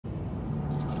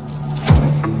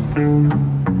I've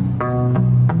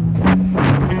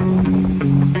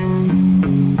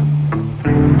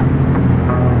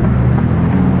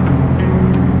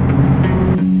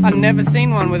never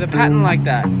seen one with a pattern like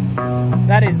that.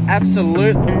 That is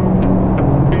absolute.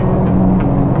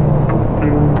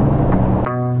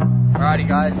 Alrighty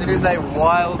guys, it is a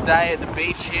wild day at the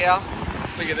beach here.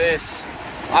 Look at this.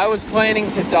 I was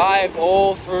planning to dive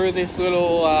all through this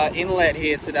little inlet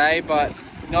here today, but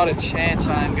not a chance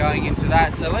I am going into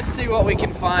that. So let's see what we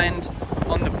can find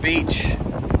on the beach.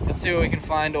 Let's see what we can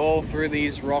find all through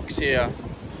these rocks here.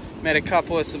 Met a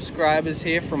couple of subscribers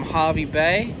here from Harvey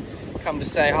Bay. Come to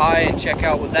say hi and check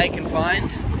out what they can find.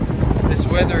 This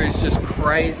weather is just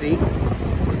crazy,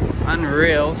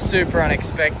 unreal, super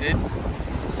unexpected.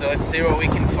 So let's see what we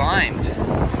can find.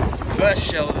 First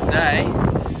shell of the day.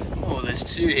 Oh, there's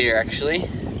two here actually.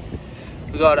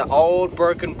 We got an old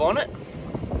broken bonnet.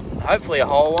 Hopefully a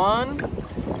whole one.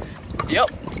 Yep,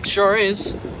 sure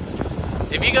is.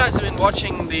 If you guys have been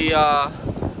watching the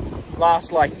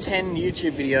last like 10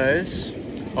 YouTube videos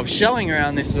of shelling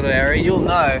around this little area, you'll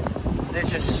know there's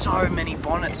just so many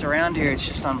bonnets around here, it's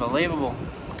just unbelievable.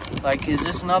 Like, is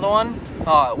this another one?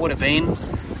 Oh, it would have been.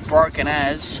 Broken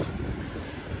as.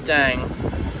 Dang.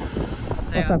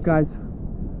 What's up guys?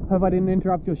 Hope I didn't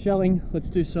interrupt your shelling. Let's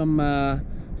do some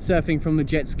surfing from the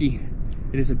jet ski.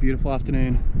 It is a beautiful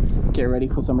afternoon. Get ready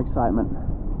for some excitement.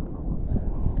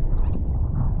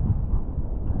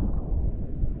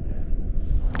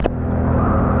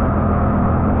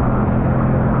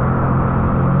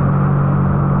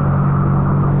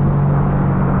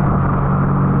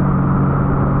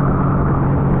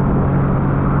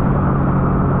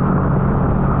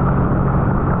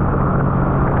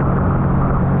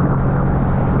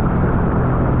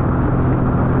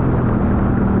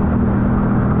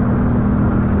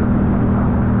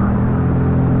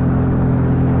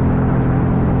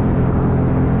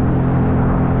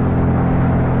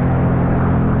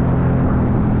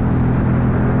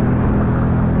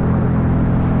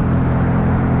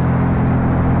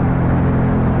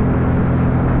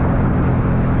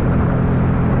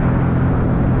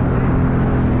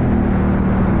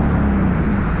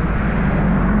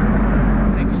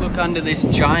 Under this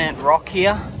giant rock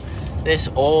here, this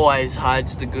always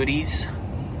hides the goodies.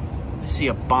 I see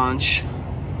a bunch.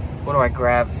 What do I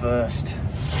grab first?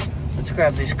 Let's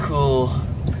grab this cool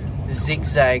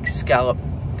zigzag scallop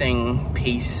thing,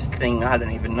 piece thing, I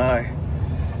don't even know.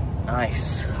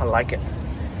 Nice, I like it.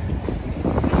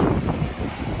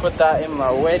 Put that in my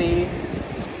weddy.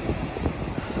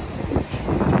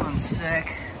 One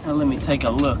sec. Now let me take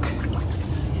a look.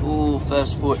 Ooh,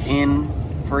 first foot in,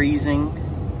 freezing.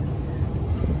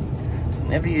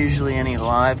 Never usually any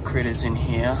live critters in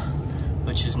here,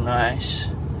 which is nice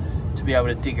to be able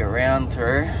to dig around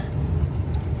through.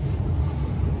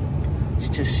 It's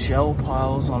just shell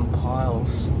piles on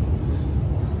piles.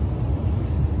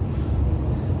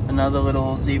 Another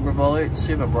little zebra volute,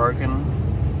 super broken.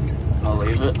 I'll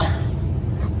leave it.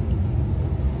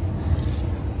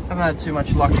 Haven't had too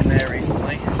much luck in there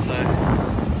recently, so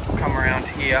I'll come around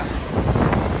here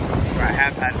where I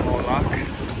have had more luck.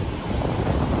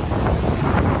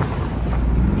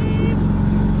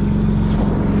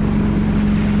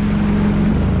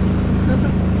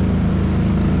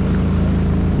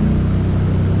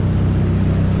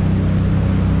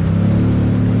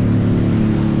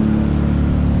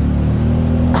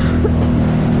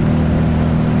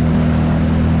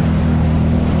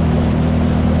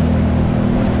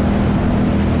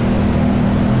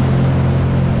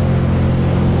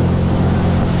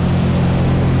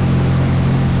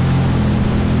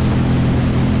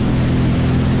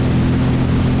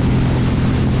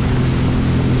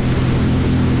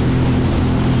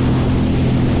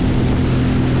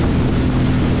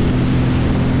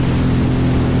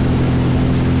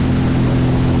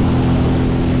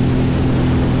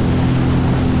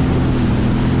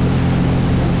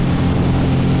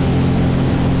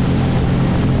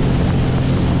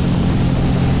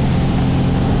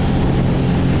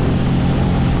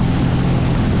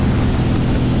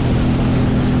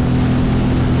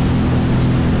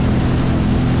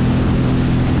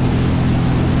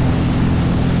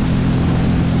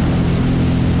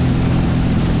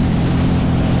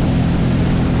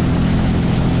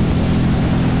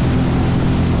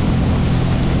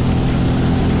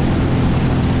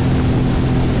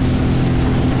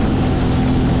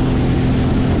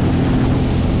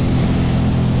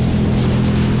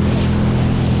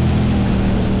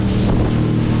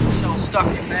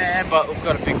 But we've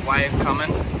got a big wave coming.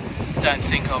 Don't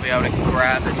think I'll be able to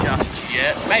grab it just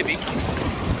yet. Maybe.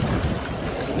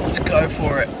 Let's go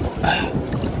for it.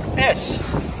 Yes.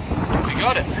 Here we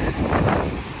got it.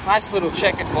 Nice little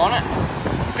checkered bonnet.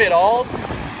 Bit old,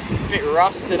 bit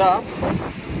rusted up,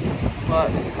 but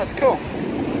that's cool.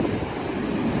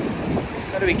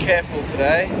 Gotta be careful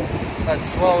today. That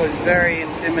swell is very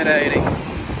intimidating.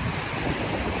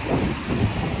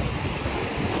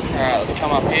 Alright, let's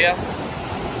come up here.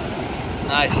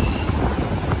 Nice.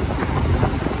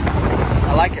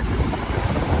 I like it.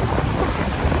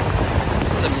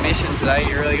 It's a mission today,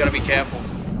 you really gotta be careful.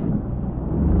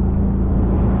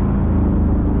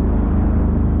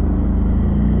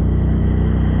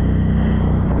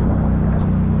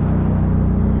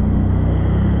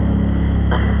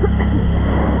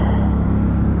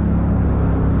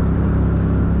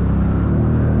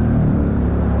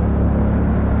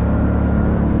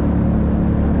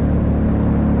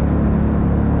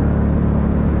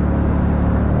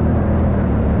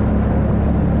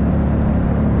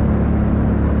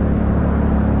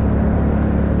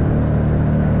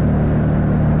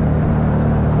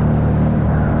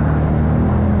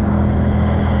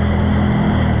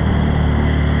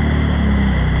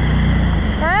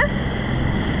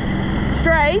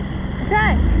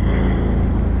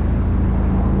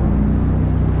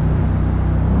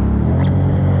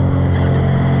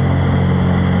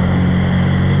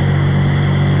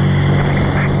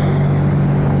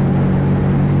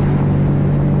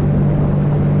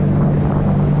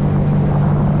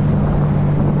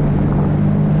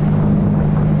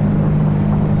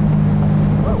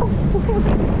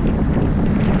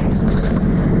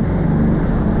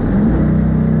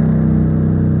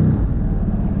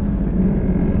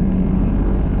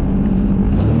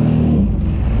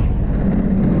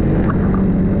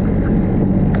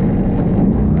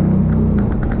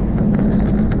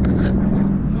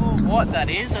 That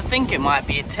is, I think it might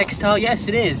be a textile. Yes,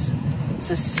 it is.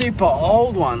 It's a super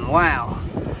old one. Wow,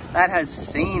 that has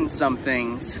seen some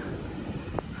things.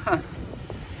 Huh.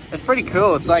 It's pretty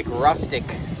cool. It's like rustic.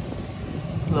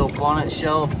 Little bonnet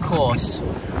shell, of course.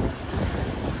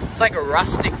 It's like a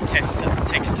rustic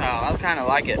textile. I kind of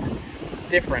like it. It's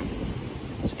different.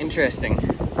 It's interesting.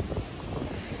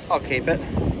 I'll keep it.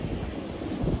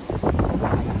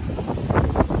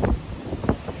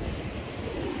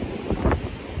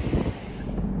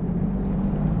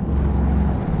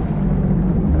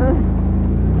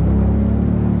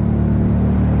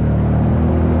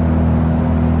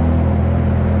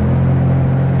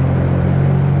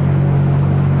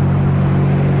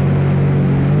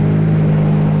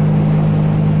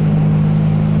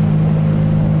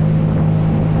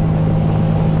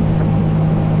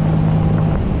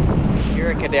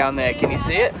 Down there, can you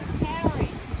see it?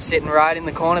 Sitting right in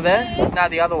the corner there? No,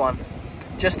 the other one.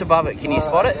 Just above it, can you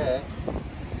spot it? Yeah.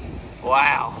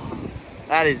 Wow,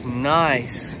 that is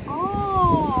nice.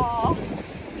 Oh.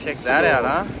 Check that out,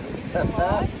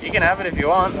 huh? You can have it if you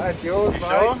want. That's yours, you mate.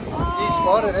 Sure? You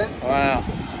spotted it. Wow.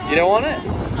 You don't want it?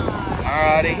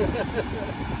 Alrighty.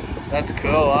 That's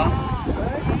cool, huh?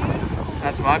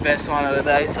 That's my best one of the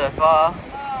day so far.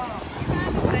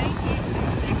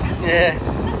 Yeah.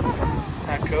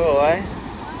 Cool, eh?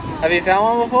 Have you found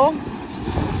one before?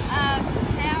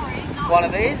 One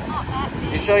of these?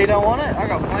 You sure you don't want it? I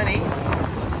got plenty.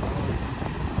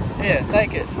 Yeah,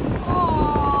 take it.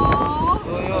 Aww. It's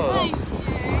all yours.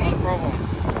 No problem.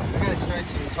 I go straight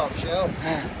to the top shelf.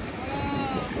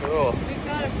 Cool. We've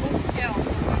got a bookshelf.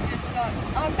 We've just got.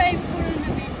 I bet putting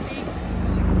them in big.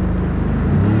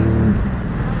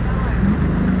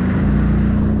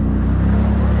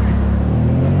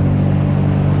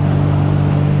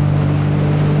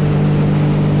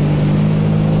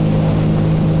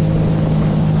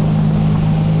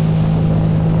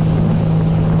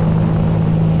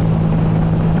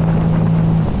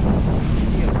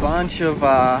 Bunch of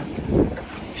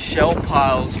shell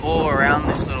piles all around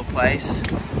this little place.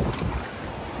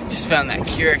 Just found that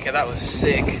curica, that was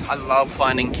sick. I love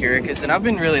finding curicas and I've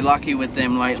been really lucky with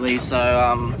them lately.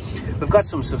 So we've got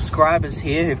some subscribers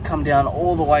here who've come down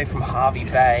all the way from Hervey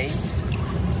Bay.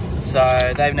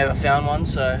 So they've never found one,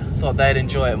 so I thought they'd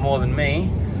enjoy it more than me.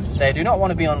 They do not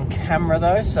want to be on camera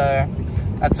though, so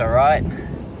that's alright.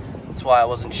 That's why I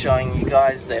wasn't showing you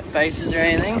guys their faces or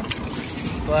anything.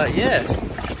 But yeah.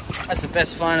 That's the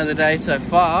best find of the day so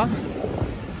far.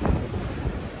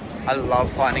 I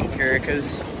love finding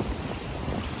curicas.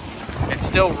 It's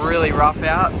still really rough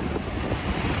out.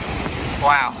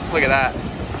 Wow, look at that.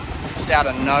 Just out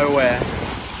of nowhere.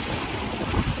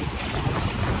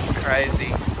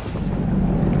 Crazy.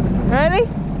 Ready?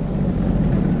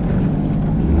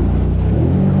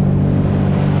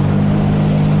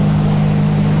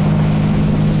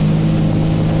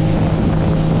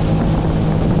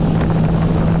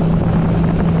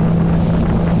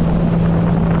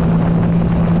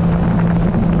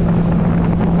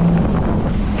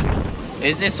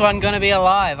 Is this one gonna be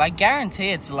alive? I guarantee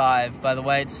it's alive by the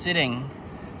way it's sitting.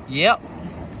 Yep.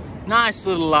 Nice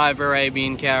little live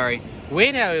Arabian carry.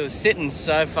 Weird how he was sitting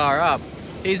so far up.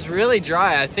 He's really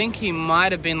dry. I think he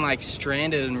might have been like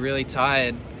stranded and really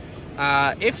tired.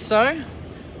 If so,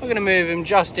 we're gonna move him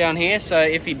just down here. So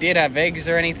if he did have eggs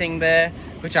or anything there,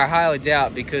 which I highly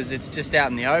doubt because it's just out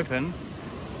in the open,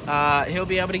 he'll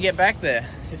be able to get back there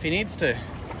if he needs to.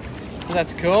 So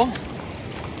that's cool.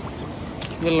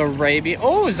 Little Arabian.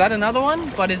 Oh, is that another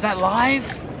one? But is that live?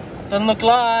 Doesn't look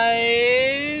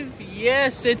live.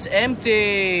 Yes, it's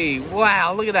empty.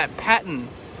 Wow, look at that pattern.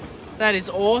 That is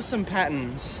awesome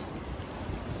patterns.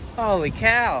 Holy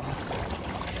cow.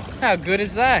 How good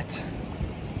is that?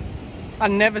 I've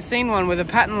never seen one with a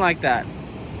pattern like that.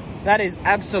 That is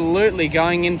absolutely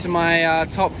going into my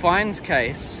top finds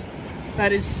case.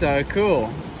 That is so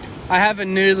cool. I have a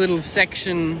new little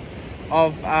section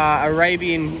of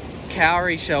Arabian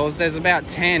cowrie shells. There's about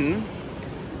 10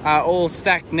 all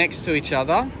stacked next to each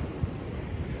other,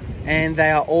 and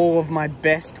they are all of my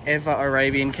best ever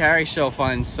Arabian cowrie shell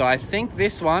finds. So I think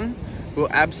this one will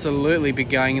absolutely be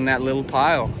going in that little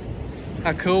pile.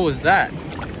 How cool was that?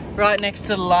 Right next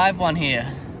to the live one here.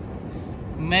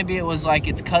 Maybe it was like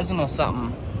its cousin or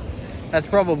something. That's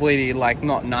probably like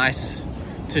not nice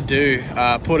to do,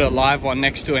 put a live one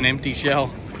next to an empty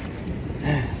shell.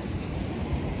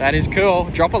 That is cool.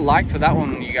 Drop a like for that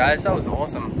one, you guys. That was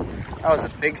awesome. That was a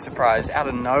big surprise out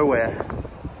of nowhere.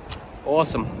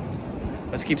 Awesome.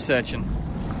 Let's keep searching.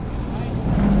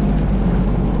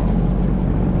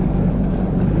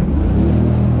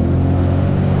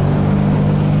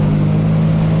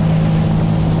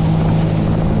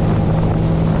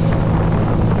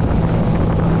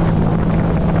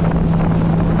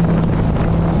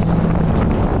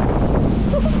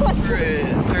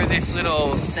 Through this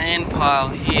little sand pile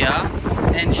here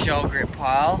and shell grit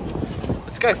pile.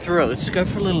 Let's go through it. Let's go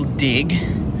for a little dig.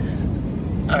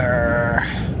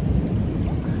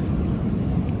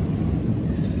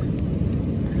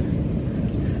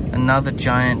 Another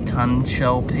giant ton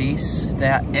shell piece. They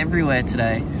are everywhere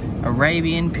today.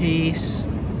 Arabian piece.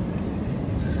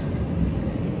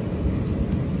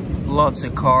 Lots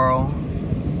of coral.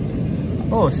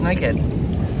 Oh, snakehead.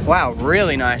 Wow,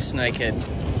 really nice snakehead.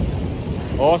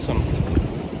 Awesome.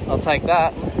 I'll take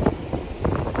that.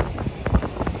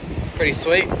 Pretty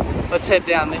sweet. Let's head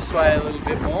down this way a little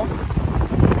bit more.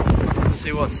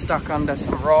 See what's stuck under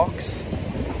some rocks.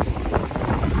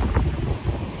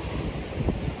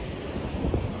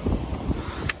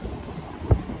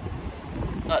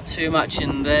 Not too much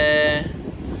in there.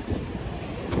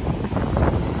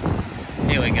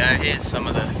 Here we go. Here's some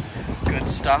of the good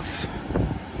stuff.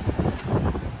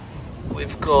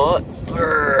 We've got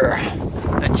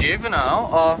a juvenile,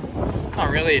 or not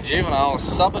really a juvenile, a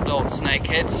sub-adult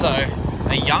snakehead, so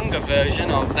a younger version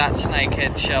of that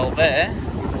snakehead shell there.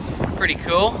 Pretty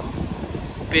cool,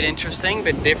 bit interesting,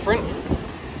 bit different.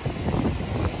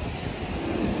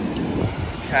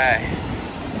 Okay,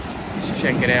 let's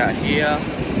check it out here.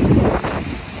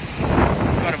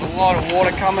 Got a lot of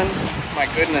water coming, my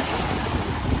goodness.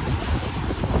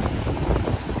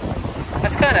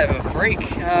 That's kind of a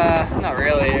freak. Not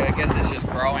really, I guess it's just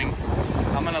growing.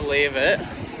 I'm gonna leave it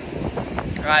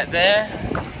right there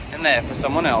and there for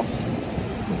someone else.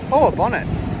 Oh, a bonnet.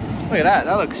 Look at that,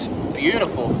 that looks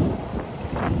beautiful.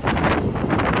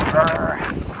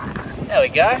 There we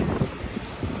go.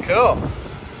 Cool.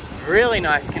 Really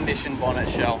nice condition bonnet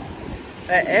shell.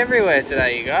 They're everywhere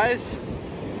today, you guys.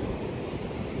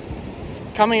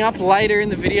 Coming up later in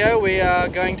the video, we are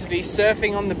going to be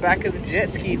surfing on the back of the jet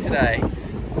ski today.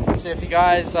 So if you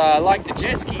guys like the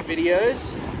jet ski videos,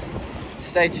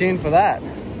 stay tuned for that.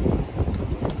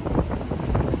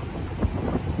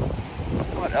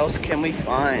 What else can we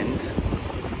find?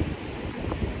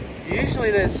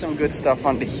 Usually there's some good stuff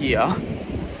under here.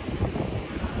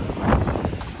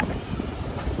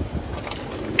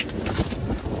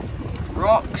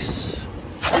 Rocks,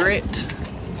 grit,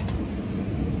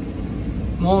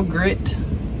 more grit.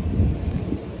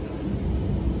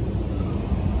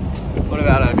 What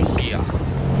about over here?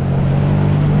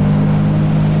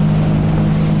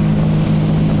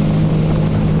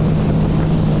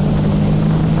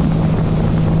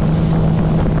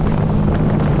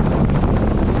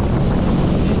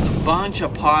 There's a bunch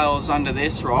of piles under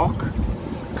this rock.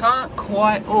 Can't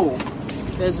quite, oh,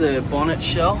 there's a bonnet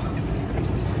shell.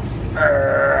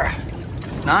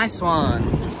 Nice one.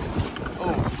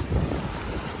 Oh,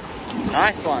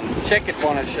 nice one. Checkered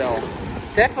bonnet shell.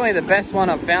 Definitely the best one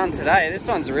I've found today. This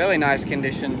one's really nice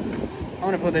condition. I'm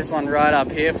gonna put this one right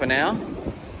up here for now.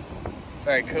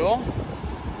 Very cool.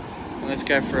 And let's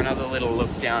go for another little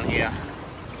look down here.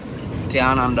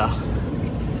 down under.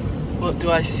 What do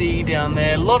I see down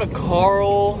there? A lot of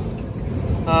coral,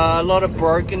 a lot of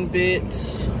broken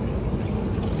bits.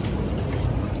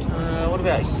 What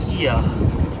about here?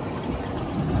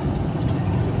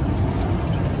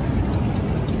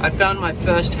 I found my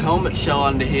first helmet shell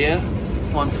under here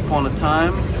once upon a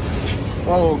time.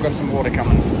 Oh, got some water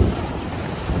coming.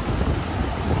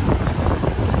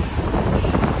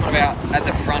 What about at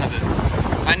the front of it?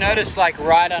 I noticed like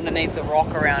right underneath the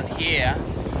rock around here,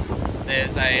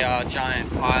 there's a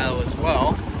giant pile as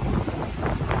well.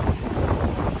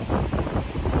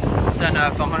 Don't know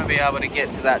if I'm going to be able to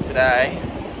get to that today.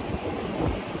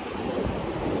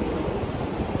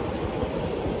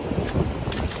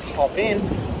 Let's hop in.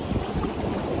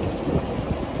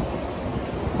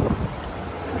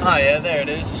 Oh yeah, there it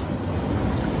is.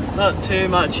 Not too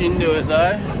much into it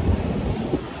though.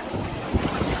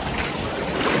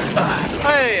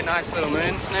 Hey, nice little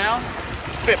moons now.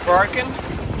 Bit broken.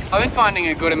 I've been finding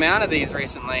a good amount of these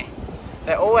recently.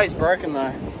 They're always broken though.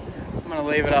 I'm gonna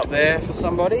leave it up there for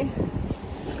somebody.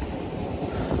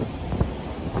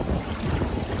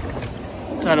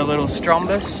 Is that a little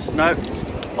strombus? Nope,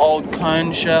 old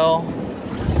cone shell.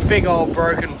 Big old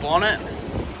broken bonnet.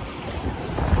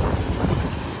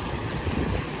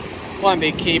 Won't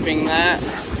be keeping that,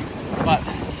 but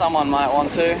someone might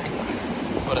want to.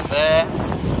 Put it there.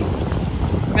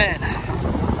 Man,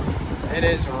 it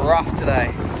is rough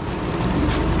today.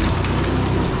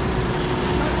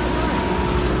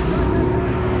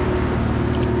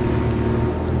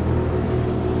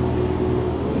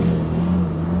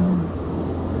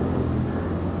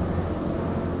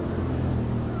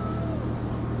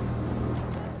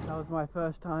 My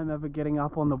first time ever getting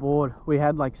up on the board. We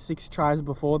had like 6 tries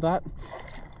before that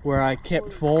where I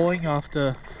kept falling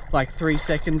after like 3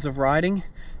 seconds of riding,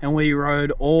 and we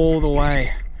rode all the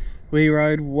way. We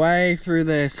rode way through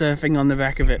there surfing on the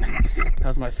back of it. That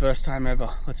was my first time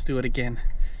ever. Let's do it again.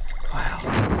 Wow.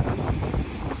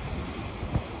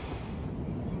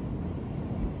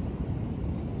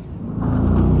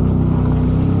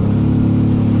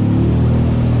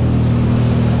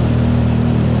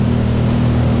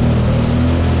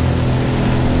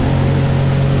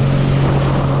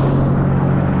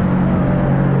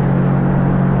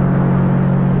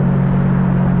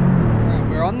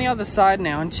 Other side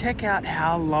now, and check out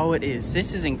how low it is.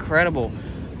 This is incredible.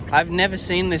 I've never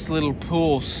seen this little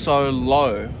pool so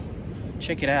low.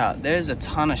 Check it out. There's a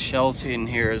ton of shells in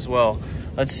here as well.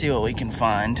 Let's see what we can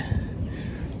find.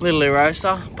 Little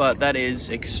erosa, but that is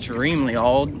extremely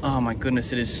old. Oh my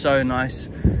goodness, it is so nice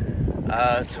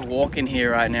to walk in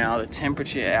here right now. The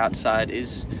temperature outside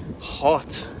is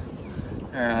hot.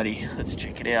 Alrighty, let's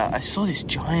check it out. I saw this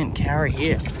giant carry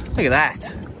here. Look at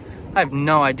that. I have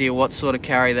no idea what sort of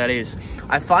carry that is.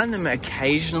 I find them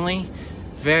occasionally,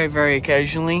 very, very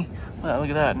occasionally. Wow, look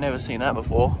at that, never seen that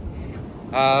before.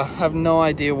 I have no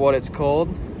idea what it's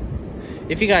called.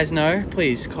 If you guys know,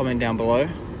 please comment down below.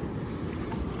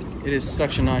 It is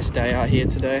such a nice day out here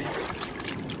today.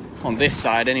 On this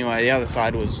side anyway, the other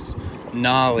side was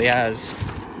gnarly as.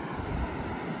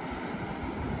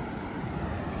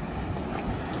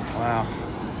 Wow.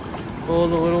 All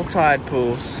the little tide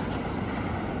pools.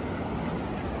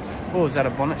 Oh, is that a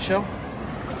bonnet shell?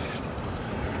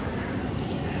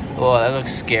 Oh, that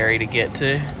looks scary to get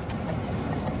to.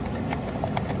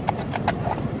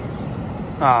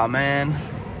 Oh man,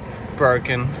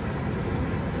 broken.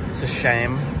 It's a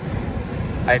shame.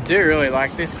 I do really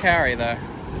like this carry though.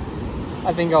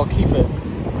 I think I'll keep it.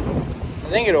 I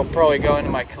think it'll probably go into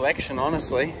my collection,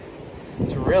 honestly.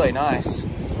 It's really nice.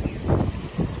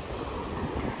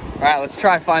 Alright, let's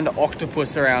try find an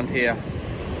octopus around here.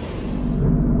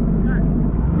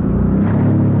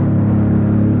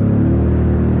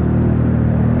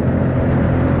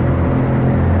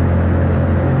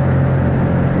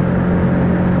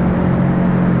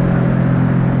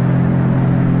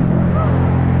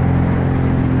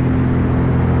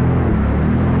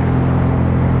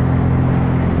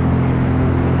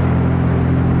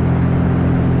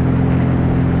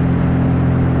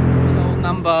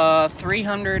 Number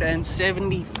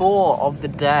 374 of the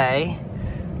day.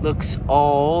 Looks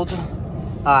old.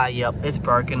 Ah, yep, it's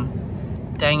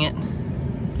broken. Dang it.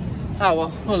 Oh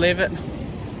well, we'll leave it.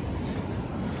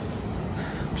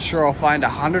 I'm sure I'll find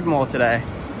 100 more today.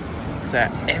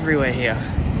 They're everywhere here.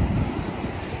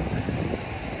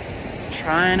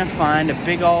 Trying to find a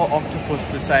big old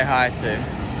octopus to say hi to.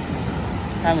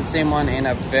 Haven't seen one in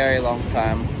a very long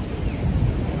time.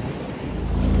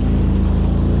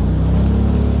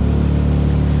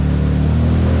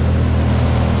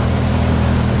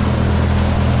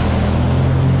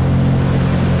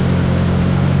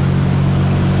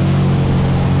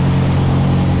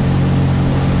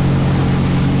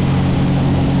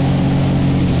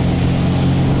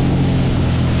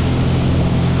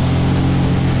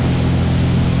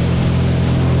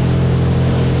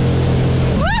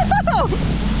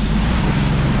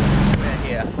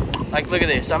 Look at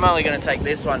this. I'm only going to take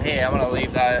this one here. I'm going to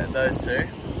leave those two.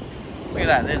 Look at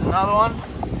that. There's another one.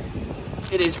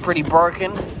 It is pretty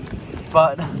broken,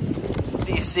 but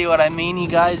do you see what I mean, you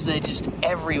guys? They're just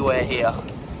everywhere here.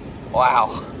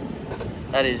 Wow.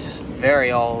 That is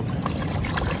very old.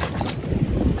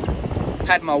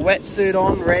 Had my wetsuit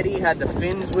on, ready, had the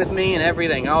fins with me and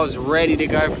everything. I was ready to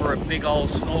go for a big old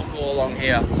snorkel along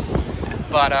here.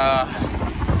 But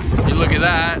you look at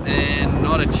that and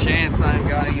not a chance I'm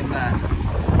going in that.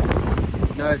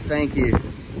 No thank you.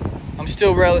 I'm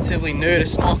still relatively new to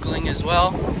snorkeling as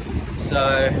well.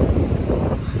 So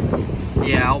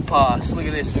yeah, I'll pass. Look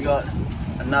at this, we got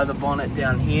another bonnet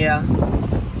down here,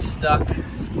 stuck.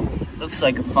 Looks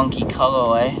like a funky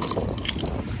colorway.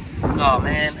 Oh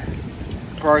man.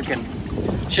 Broken.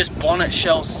 It's just bonnet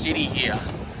shell city here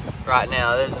right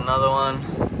now. There's another one.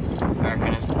 I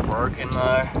reckon it's broken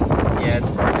though. Yeah, it's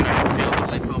broken. I can feel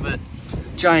the lip of it.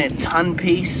 Giant ton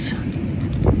piece. A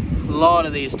lot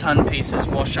of these ton pieces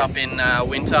wash up in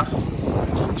winter,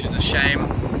 which is a shame,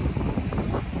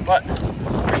 but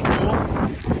pretty cool.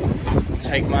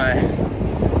 Take my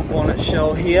bonnet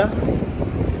shell here.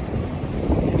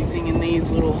 Anything in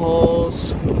these little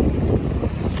holes?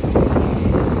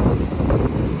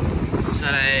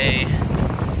 A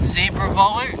zebra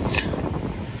volute.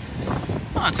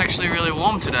 Oh, it's actually really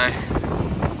warm today.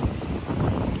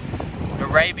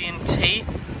 Arabian teeth.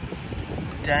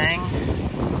 Dang.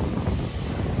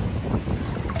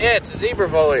 Yeah, it's a zebra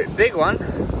volute. Big one.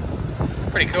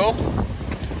 Pretty cool.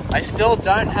 I still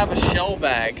don't have a shell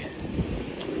bag,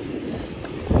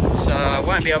 so I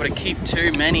won't be able to keep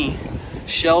too many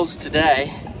shells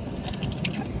today.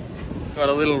 Got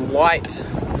a little white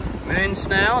moon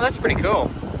snail. That's pretty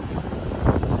cool.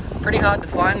 Pretty hard to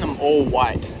find them all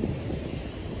white.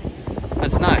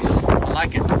 That's nice. I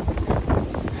like it.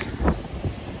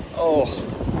 Oh,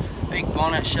 big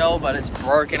bonnet shell, but it's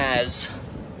broken as.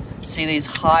 See these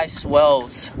high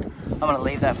swells? I'm gonna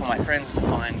leave that for my friends to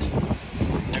find.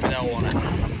 Maybe they'll want it.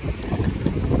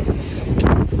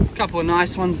 A couple of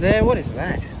nice ones there. What is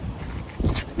that?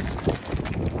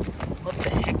 What the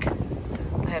heck?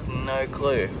 I have no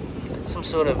clue. Some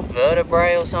sort of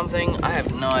vertebrae or something. I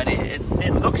have no idea.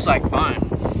 It looks like bone,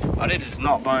 but it is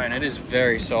not bone. It is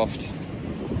very soft.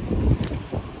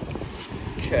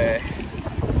 Okay.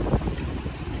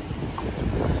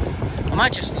 I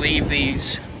might just leave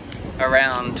these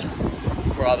around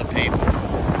for other people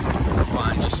to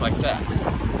find, just like that.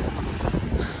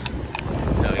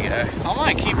 There we go. I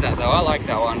might keep that though. I like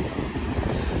that one.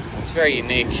 It's very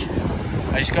unique.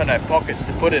 I just got no pockets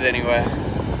to put it anywhere.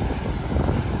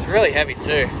 Really heavy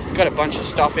too. It's got a bunch of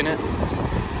stuff in it.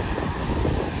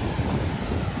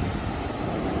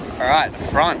 Alright, the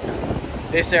front.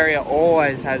 This area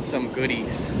always has some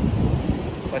goodies.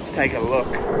 Let's take a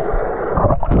look.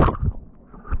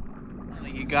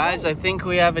 You guys, I think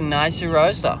we have a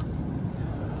Nicerosa.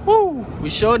 Woo! We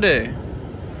sure do.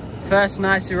 First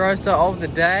Nicerosa of the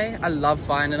day. I love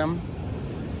finding them.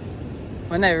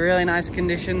 When they're really nice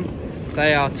condition,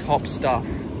 they are top stuff.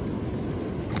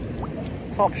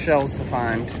 Top shells to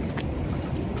find.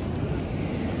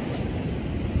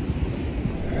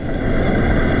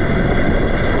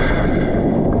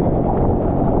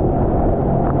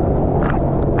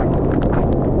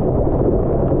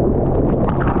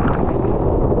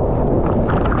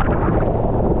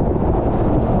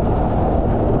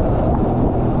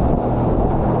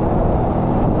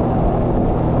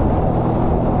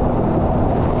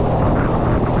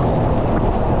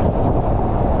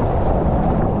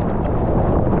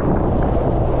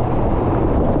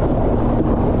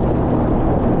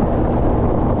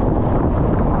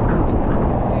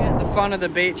 Front of the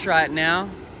beach right now,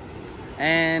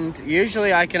 and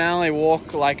usually I can only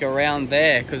walk like around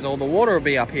there because all the water will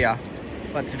be up here,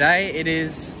 but today it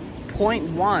is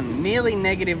 0.1, nearly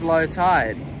negative low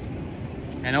tide,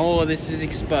 and all of this is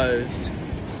exposed.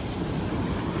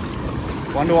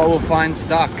 Wonder what we'll find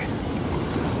stuck.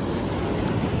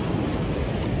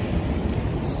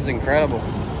 This is incredible.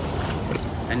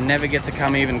 I never get to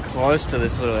come even close to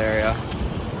this little area.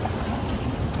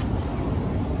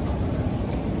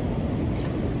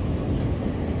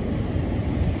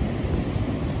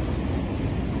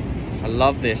 I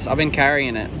love this. I've been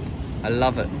carrying it. I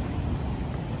love it.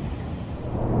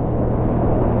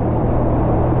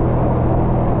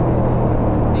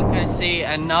 I think I see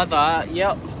another,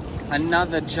 yep,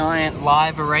 another giant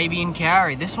live Arabian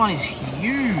carry. This one is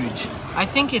huge. I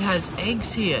think it has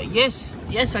eggs here. Yes,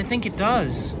 I think it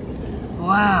does.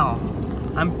 Wow.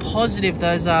 I'm positive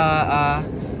those are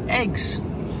eggs.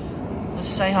 Let's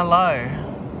say hello.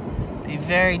 Be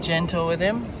very gentle with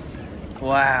him.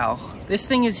 Wow. This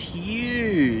thing is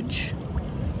huge.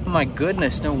 Oh my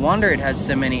goodness, no wonder it has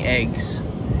so many eggs.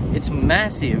 It's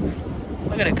massive.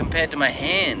 Look at it compared to my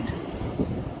hand.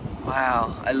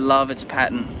 Wow, I love its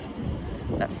pattern.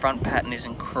 That front pattern is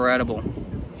incredible.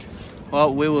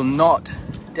 Well, we will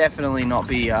definitely not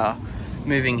be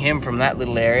moving him from that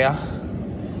little area.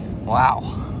 Wow,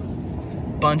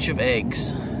 bunch of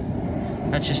eggs.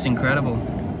 That's just incredible.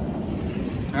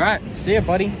 All right, see ya,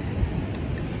 buddy.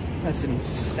 That's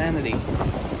insanity.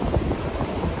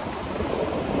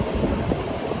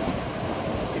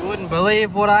 You wouldn't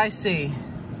believe what I see.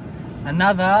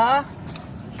 Another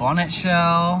bonnet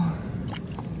shell.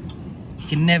 You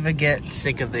can never get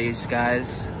sick of these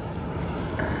guys.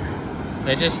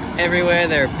 They're just everywhere.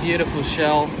 They're a beautiful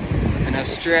shell, an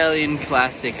Australian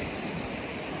classic.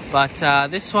 But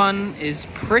this one is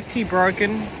pretty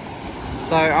broken,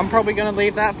 so I'm probably gonna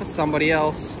leave that for somebody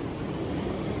else.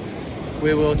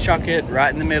 We will chuck it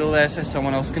right in the middle there so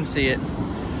someone else can see it.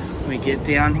 We get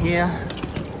down here.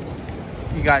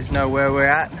 You guys know where we're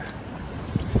at.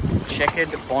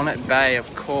 Checkered Bonnet Bay,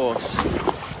 of course.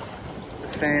 The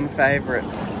fan favorite.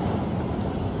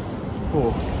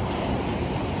 Oh,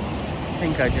 I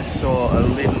think I just saw a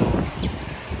little,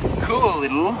 cool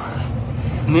little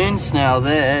moon snail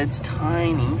there. It's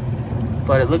tiny,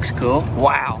 but it looks cool.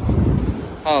 Wow.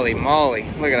 Holy moly,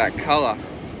 look at that color.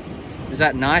 Is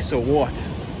that nice or what?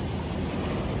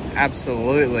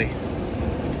 Absolutely.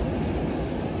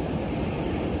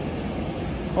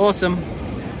 Awesome.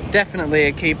 Definitely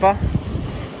a keeper.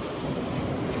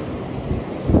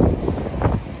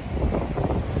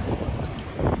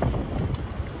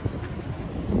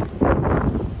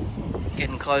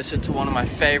 Getting closer to one of my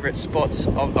favorite spots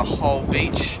of the whole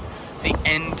beach, the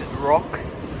End Rock.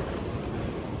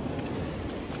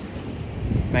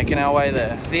 Making our way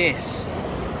there. This,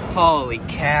 holy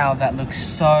cow, that looks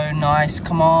so nice.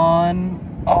 Come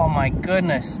on. Oh my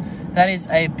goodness. That is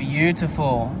a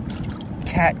beautiful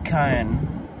cat cone.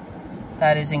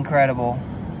 That is incredible.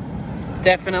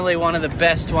 Definitely one of the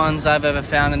best ones I've ever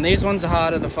found, and these ones are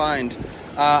harder to find.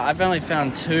 I've only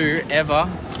found 2 ever.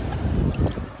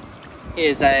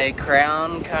 Here's a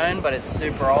crown cone, but it's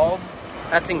super old.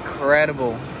 That's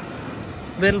incredible.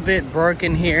 Little bit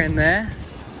broken here and there,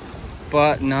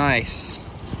 but nice.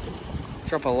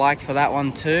 Drop a like for that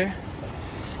one too.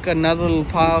 Got another little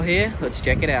pile here. Let's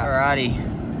check it out.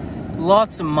 Alrighty.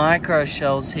 Lots of micro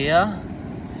shells here.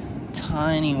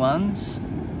 Tiny ones.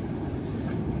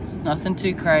 Nothing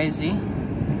too crazy.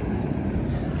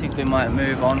 I think we might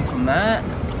move on from that.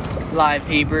 Live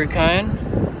Hebrew cone.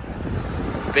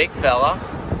 Big fella.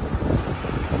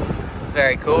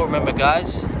 Very cool. Remember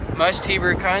guys, most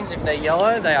Hebrew cones, if they're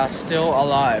yellow, they are still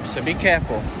alive. So be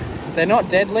careful. They're not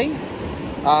deadly.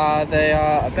 They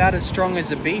are about as strong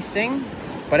as a bee sting,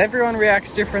 but everyone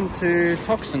reacts different to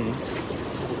toxins.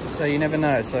 So you never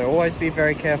know. So always be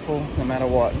very careful no matter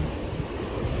what.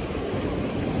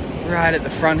 Right at the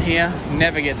front here,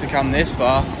 never get to come this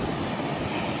far.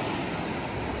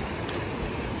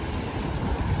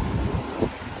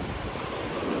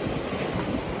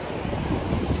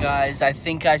 Guys, I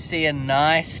think I see a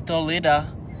nice stolida.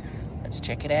 Let's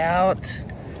check it out.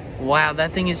 Wow,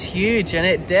 that thing is huge, and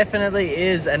it definitely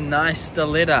is a nice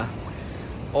stolida.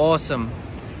 Awesome.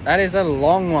 That is a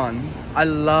long one. I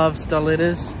love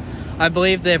stolidas. I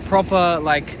believe their proper,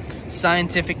 like,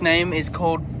 scientific name is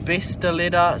called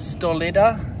Bistolida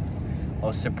stolida,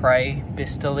 or Cypre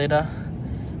bistolida.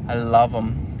 I love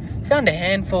them. Found a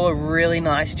handful of really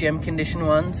nice gem condition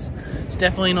ones. It's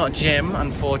definitely not gem,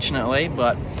 unfortunately,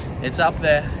 but it's up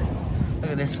there.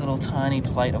 Look at this little tiny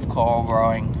plate of coral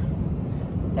growing.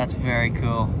 That's very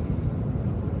cool.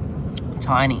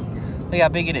 Tiny. Look how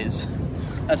big it is.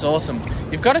 That's awesome.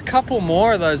 You've got a couple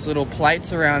more of those little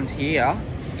plates around here.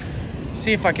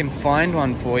 See if I can find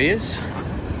one for you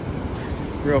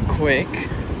real quick.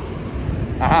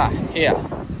 Aha, here.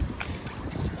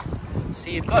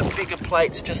 See, you've got bigger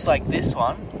plates just like this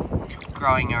one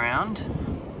growing around.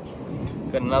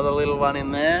 Got another little one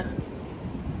in there.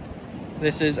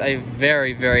 This is a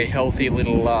very, very healthy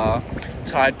little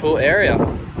tide pool area.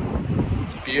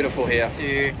 It's beautiful here.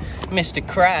 To Mr.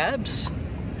 Krabs.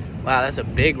 Wow, that's a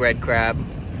big red crab.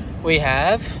 We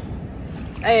have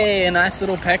a nice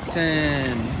little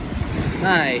pecten.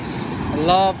 Nice. I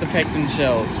love the pecten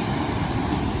shells.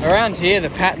 Around here, the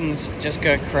patterns just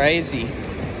go crazy.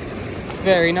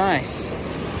 Very nice.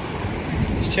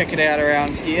 Let's check it out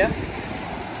around here.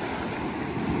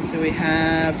 Do we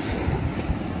have...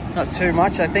 Not too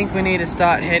much. I think we need to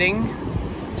start heading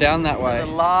down that way. The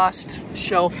last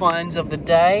shell finds of the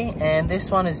day, and this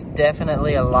one is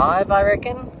definitely alive, I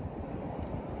reckon.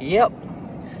 Yep.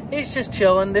 he's just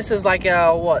chilling. This is like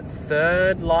our, what,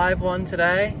 3rd live one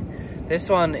today. This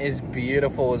one is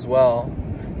beautiful as well.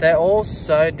 They're all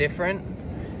so different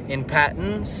in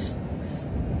patterns,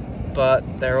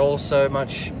 but they're all so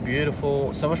much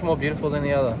beautiful, so much more beautiful than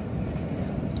the other.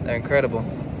 They're incredible.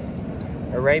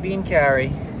 Arabian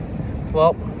carry.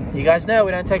 Well, you guys know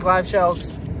we don't take live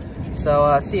shells.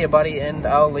 So see you, buddy, and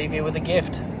I'll leave you with a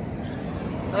gift.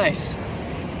 Nice.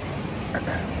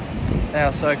 That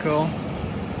was so cool.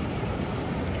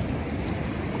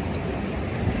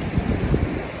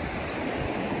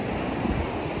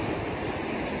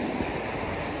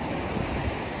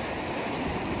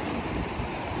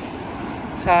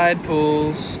 Tide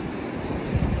pools.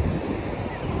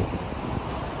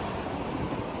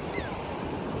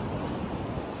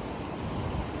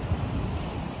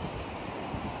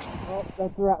 Well,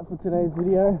 that's a wrap for today's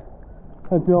video.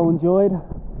 Hope you all enjoyed.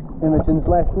 Imogen's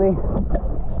left me.